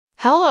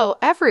Hello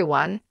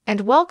everyone,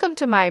 and welcome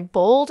to my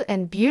bold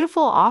and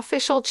beautiful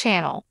official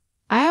channel.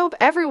 I hope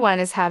everyone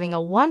is having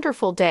a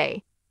wonderful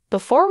day.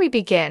 Before we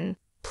begin,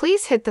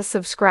 please hit the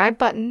subscribe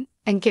button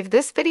and give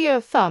this video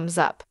a thumbs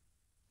up.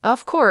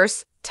 Of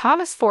course,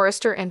 Thomas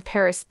Forrester and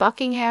Paris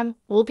Buckingham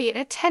will be in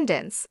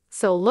attendance,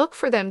 so look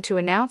for them to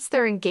announce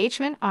their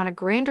engagement on a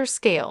grander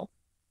scale.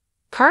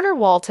 Carter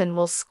Walton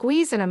will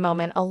squeeze in a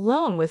moment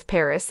alone with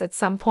Paris at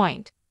some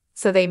point,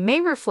 so they may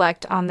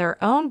reflect on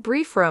their own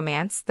brief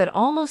romance that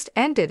almost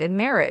ended in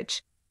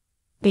marriage.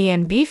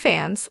 B&B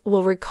fans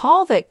will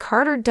recall that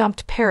Carter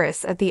dumped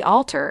Paris at the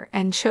altar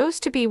and chose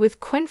to be with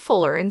Quinn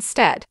Fuller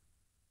instead.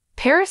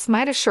 Paris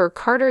might assure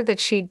Carter that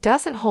she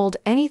doesn't hold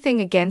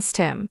anything against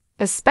him,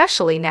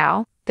 especially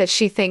now that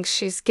she thinks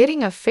she's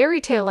getting a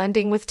fairy tale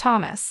ending with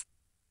Thomas.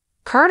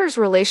 Carter's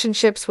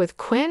relationships with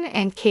Quinn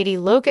and Katie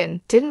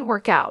Logan didn't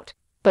work out,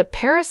 but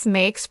Paris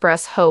may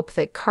express hope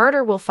that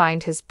Carter will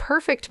find his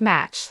perfect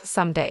match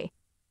someday.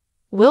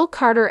 Will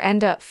Carter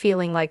end up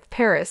feeling like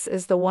Paris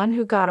is the one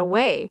who got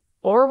away,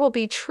 or will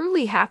be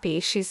truly happy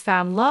she's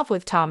found love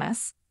with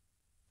Thomas?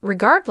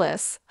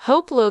 Regardless,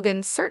 Hope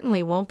Logan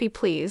certainly won't be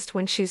pleased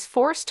when she's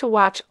forced to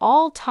watch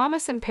all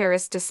Thomas and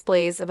Paris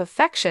displays of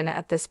affection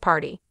at this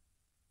party.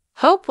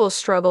 Hope will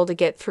struggle to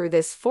get through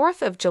this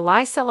 4th of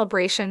July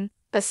celebration,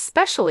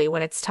 especially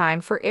when it's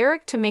time for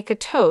Eric to make a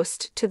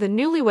toast to the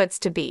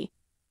newlyweds-to-be.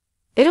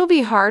 It'll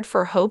be hard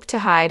for Hope to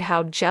hide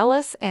how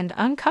jealous and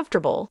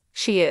uncomfortable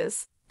she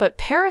is, but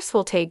Paris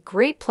will take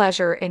great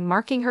pleasure in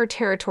marking her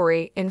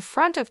territory in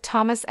front of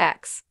Thomas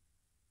X.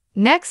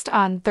 Next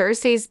on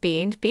Thursday's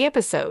B&B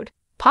episode,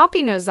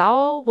 Poppy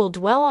Nozawa will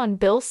dwell on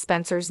Bill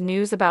Spencer's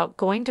news about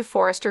going to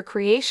Forrester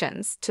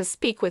Creations to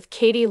speak with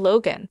Katie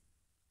Logan.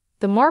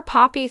 The more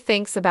Poppy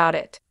thinks about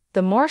it,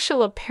 the more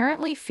she'll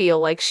apparently feel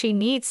like she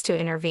needs to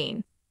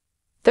intervene.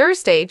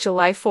 Thursday,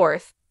 July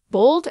 4th,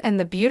 Bold and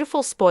the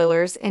Beautiful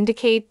spoilers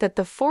indicate that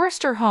the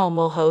Forrester home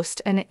will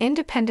host an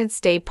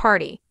Independence Day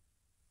party.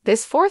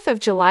 This 4th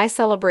of July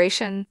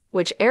celebration,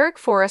 which Eric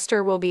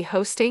Forrester will be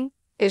hosting,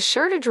 is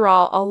sure to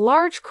draw a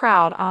large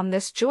crowd on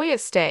this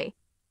joyous day.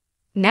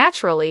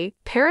 Naturally,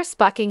 Paris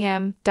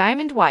Buckingham,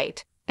 Diamond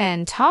White,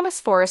 and Thomas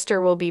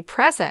Forrester will be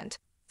present,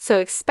 so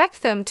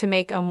expect them to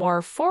make a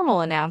more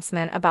formal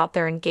announcement about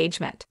their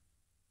engagement.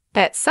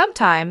 At some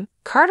time,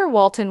 Carter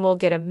Walton will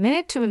get a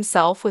minute to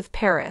himself with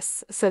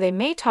Paris, so they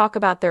may talk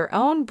about their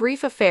own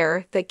brief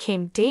affair that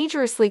came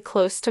dangerously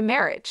close to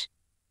marriage.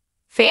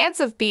 Fans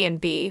of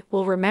B&B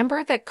will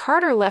remember that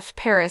Carter left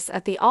Paris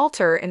at the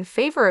altar in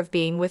favor of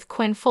being with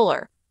Quinn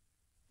Fuller.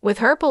 With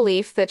her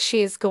belief that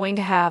she is going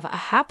to have a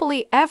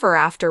happily ever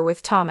after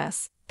with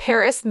Thomas,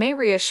 Paris may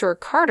reassure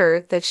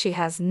Carter that she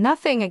has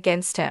nothing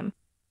against him.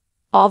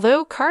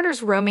 Although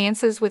Carter's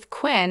romances with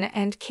Quinn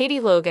and Katie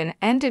Logan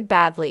ended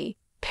badly,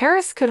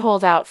 Paris could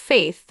hold out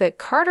faith that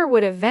Carter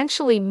would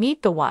eventually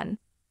meet the one.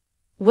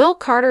 Will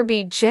Carter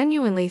be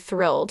genuinely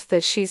thrilled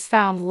that she's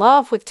found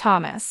love with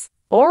Thomas,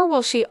 or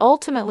will she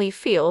ultimately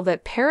feel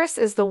that Paris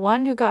is the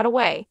one who got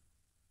away?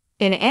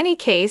 In any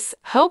case,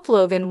 Hope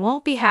Logan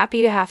won't be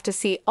happy to have to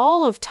see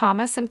all of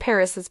Thomas and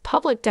Paris's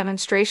public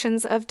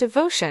demonstrations of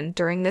devotion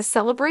during this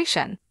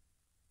celebration.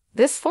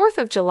 This 4th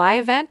of July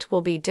event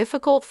will be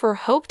difficult for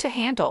Hope to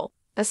handle,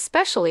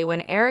 especially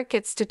when Eric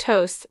gets to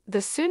toast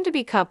the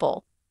soon-to-be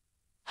couple.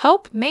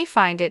 Hope may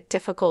find it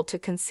difficult to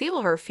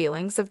conceal her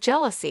feelings of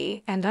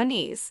jealousy and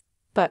unease,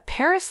 but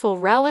Paris will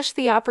relish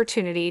the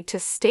opportunity to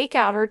stake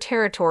out her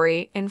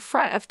territory in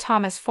front of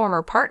Thomas'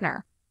 former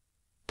partner.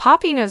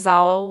 Poppy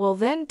Nozawa will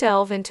then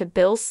delve into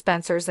Bill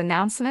Spencer's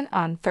announcement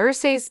on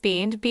Thursday's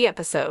B&B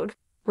episode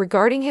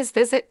regarding his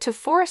visit to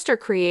Forrester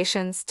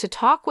Creations to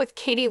talk with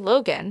Katie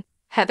Logan,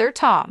 Heather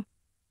Tom.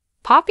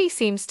 Poppy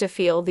seems to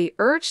feel the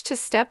urge to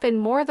step in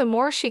more the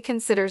more she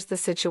considers the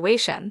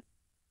situation.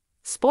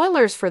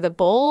 Spoilers for The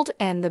Bold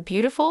and the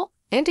Beautiful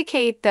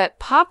indicate that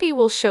Poppy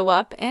will show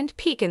up and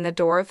peek in the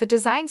door of the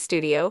design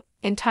studio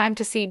in time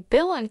to see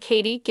Bill and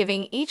Katie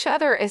giving each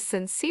other a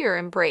sincere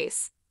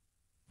embrace.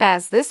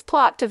 As this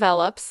plot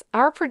develops,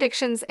 our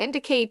predictions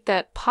indicate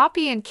that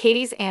Poppy and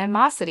Katie's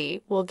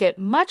animosity will get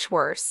much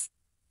worse.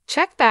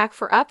 Check back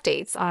for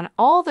updates on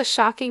all the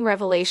shocking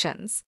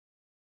revelations.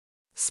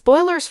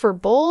 Spoilers for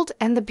Bold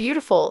and the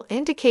Beautiful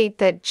indicate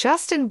that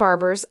Justin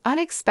Barber's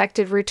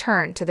unexpected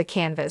return to the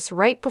canvas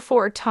right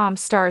before Tom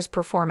Starr's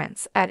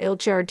performance at Il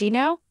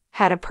Giardino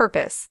had a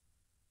purpose.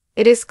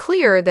 It is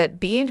clear that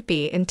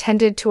B&B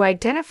intended to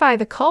identify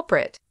the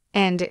culprit,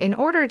 and in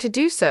order to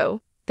do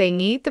so, they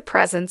need the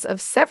presence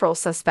of several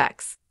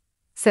suspects.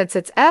 Since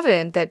it's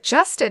evident that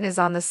Justin is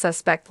on the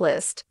suspect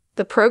list,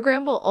 the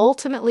program will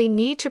ultimately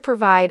need to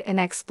provide an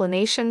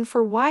explanation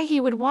for why he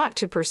would want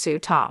to pursue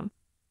Tom.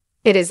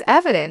 It is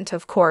evident,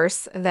 of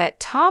course, that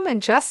Tom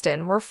and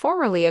Justin were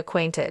formerly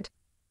acquainted.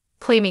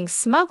 Claiming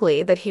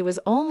smugly that he was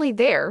only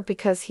there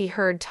because he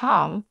heard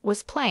Tom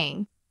was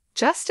playing,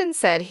 Justin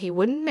said he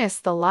wouldn't miss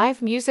the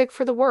live music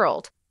for the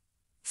world.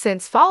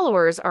 Since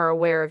followers are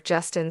aware of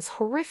Justin's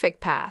horrific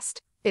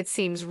past, it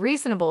seems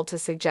reasonable to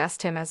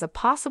suggest him as a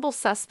possible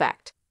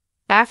suspect.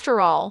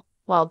 After all,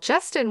 while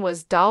Justin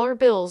was Dollar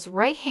Bill's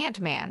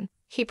right-hand man,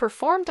 he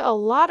performed a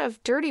lot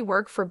of dirty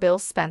work for Bill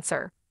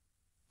Spencer.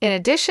 In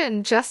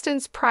addition,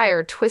 Justin's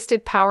prior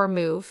twisted power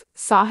move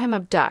saw him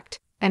abduct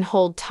and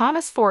hold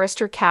Thomas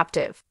Forrester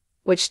captive,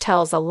 which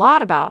tells a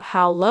lot about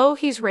how low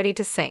he's ready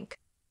to sink.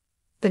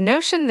 The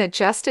notion that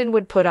Justin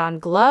would put on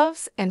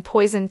gloves and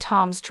poison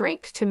Tom's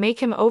drink to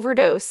make him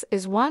overdose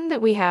is one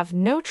that we have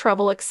no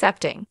trouble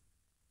accepting.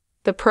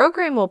 The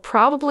program will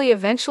probably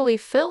eventually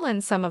fill in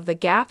some of the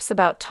gaps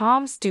about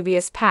Tom's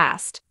dubious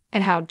past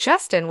and how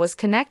Justin was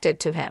connected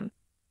to him.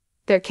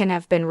 There can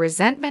have been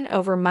resentment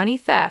over money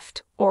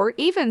theft or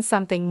even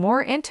something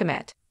more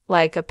intimate,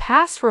 like a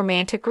past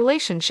romantic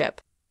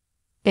relationship.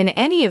 In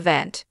any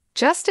event,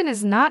 Justin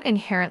is not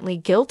inherently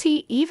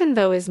guilty, even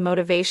though his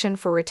motivation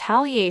for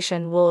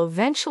retaliation will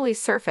eventually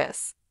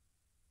surface.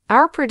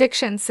 Our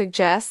predictions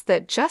suggest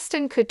that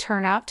Justin could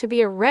turn out to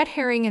be a red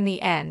herring in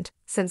the end,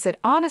 since it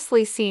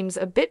honestly seems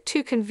a bit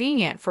too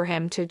convenient for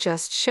him to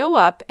just show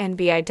up and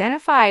be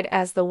identified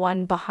as the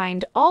one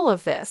behind all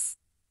of this.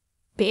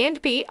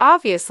 B&B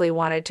obviously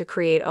wanted to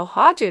create a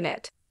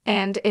whodunit,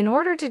 and in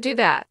order to do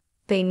that,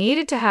 they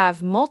needed to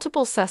have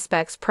multiple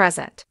suspects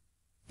present.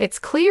 It's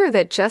clear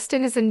that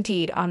Justin is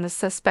indeed on the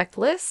suspect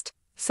list,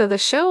 so the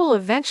show will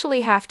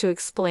eventually have to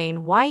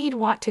explain why he'd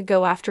want to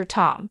go after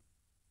Tom.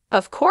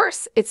 Of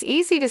course, it's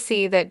easy to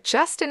see that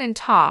Justin and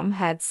Tom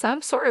had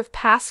some sort of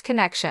past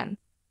connection.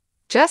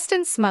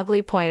 Justin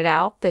smugly pointed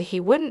out that he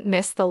wouldn't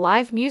miss the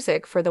live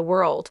music for the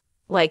world,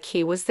 like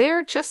he was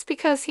there just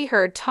because he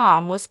heard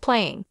Tom was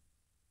playing.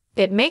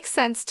 It makes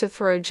sense to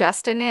throw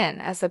Justin in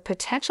as a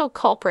potential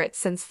culprit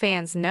since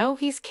fans know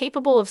he's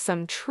capable of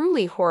some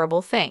truly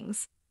horrible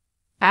things.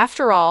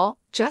 After all,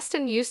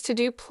 Justin used to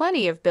do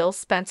plenty of Bill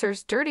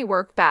Spencer's dirty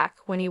work back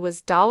when he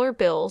was Dollar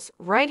Bill's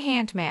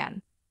right-hand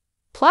man.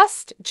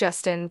 Plus,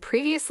 Justin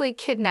previously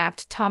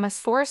kidnapped Thomas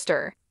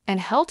Forrester and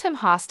held him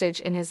hostage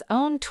in his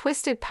own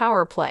twisted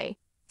power play,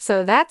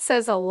 so that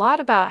says a lot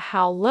about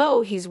how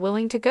low he's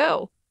willing to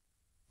go.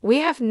 We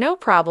have no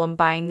problem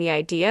buying the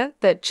idea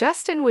that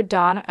Justin would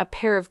don a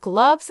pair of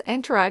gloves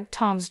and drug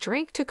Tom's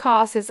drink to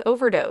cause his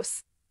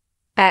overdose.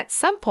 At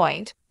some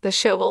point, the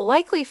show will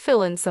likely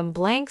fill in some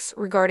blanks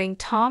regarding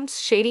Tom's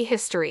shady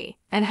history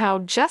and how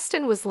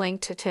Justin was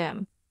linked to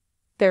Tim.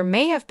 There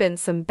may have been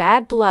some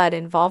bad blood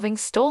involving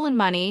stolen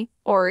money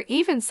or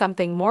even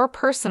something more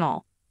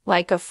personal,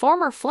 like a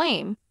former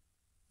flame.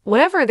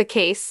 Whatever the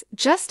case,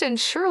 Justin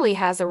surely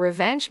has a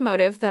revenge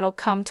motive that'll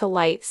come to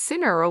light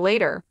sooner or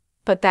later,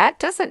 but that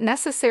doesn't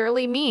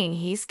necessarily mean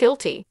he's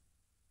guilty.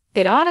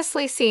 It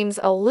honestly seems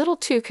a little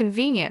too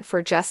convenient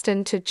for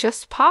Justin to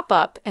just pop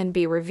up and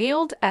be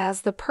revealed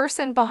as the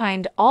person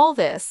behind all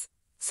this,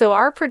 so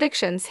our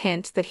predictions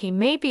hint that he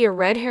may be a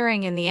red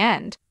herring in the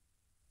end.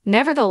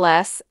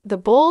 Nevertheless, the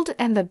bold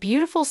and the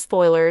beautiful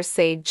spoilers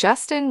say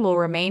Justin will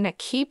remain a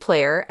key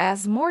player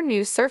as more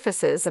news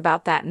surfaces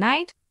about that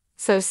night,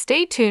 so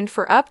stay tuned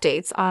for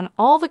updates on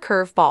all the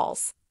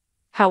curveballs.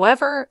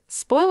 However,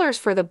 spoilers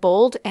for the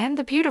bold and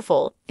the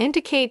beautiful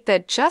indicate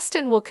that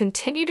Justin will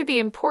continue to be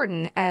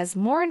important as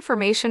more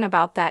information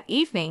about that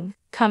evening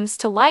comes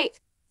to light,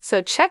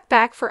 so check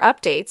back for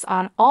updates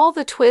on all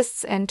the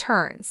twists and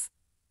turns.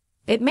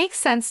 It makes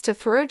sense to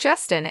throw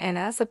Justin in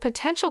as a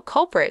potential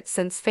culprit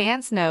since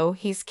fans know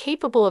he's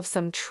capable of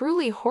some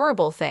truly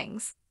horrible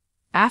things.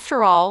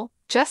 After all,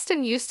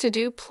 Justin used to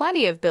do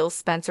plenty of Bill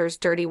Spencer's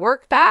dirty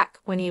work back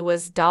when he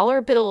was Dollar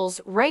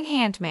Bill's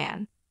right-hand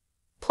man.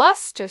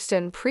 Plus,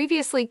 Justin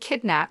previously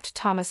kidnapped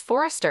Thomas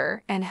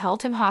Forrester and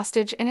held him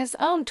hostage in his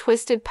own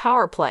twisted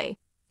power play,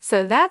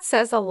 so that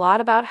says a lot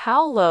about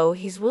how low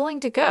he's willing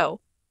to go.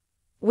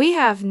 We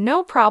have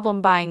no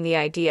problem buying the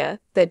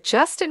idea that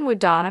Justin would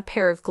don a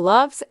pair of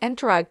gloves and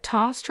drug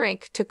Tom's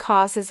drink to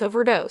cause his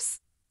overdose.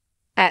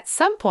 At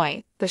some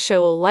point, the show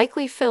will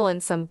likely fill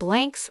in some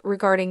blanks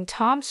regarding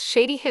Tom's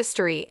shady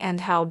history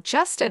and how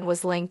Justin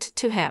was linked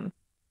to him.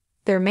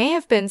 There may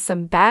have been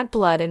some bad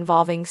blood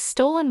involving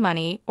stolen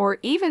money or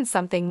even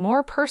something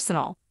more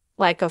personal,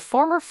 like a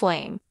former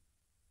flame.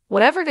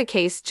 Whatever the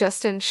case,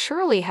 Justin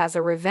surely has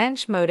a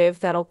revenge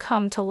motive that'll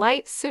come to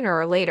light sooner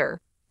or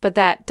later, but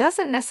that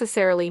doesn't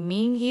necessarily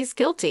mean he's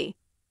guilty.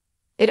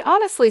 It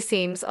honestly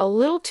seems a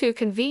little too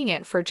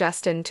convenient for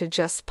Justin to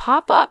just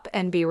pop up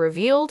and be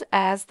revealed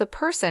as the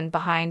person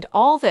behind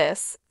all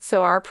this,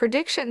 so our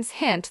predictions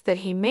hint that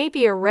he may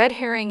be a red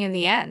herring in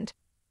the end.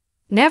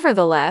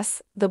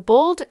 Nevertheless, the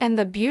bold and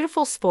the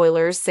beautiful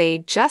spoilers say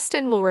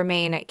Justin will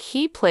remain a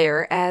key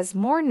player as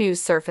more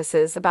news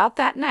surfaces about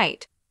that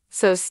night,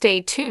 so stay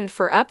tuned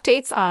for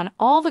updates on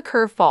all the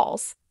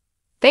curveballs.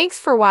 Thanks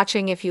for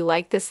watching. If you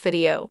like this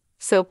video,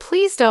 so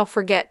please don't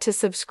forget to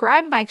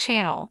subscribe my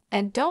channel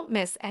and don't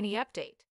miss any update.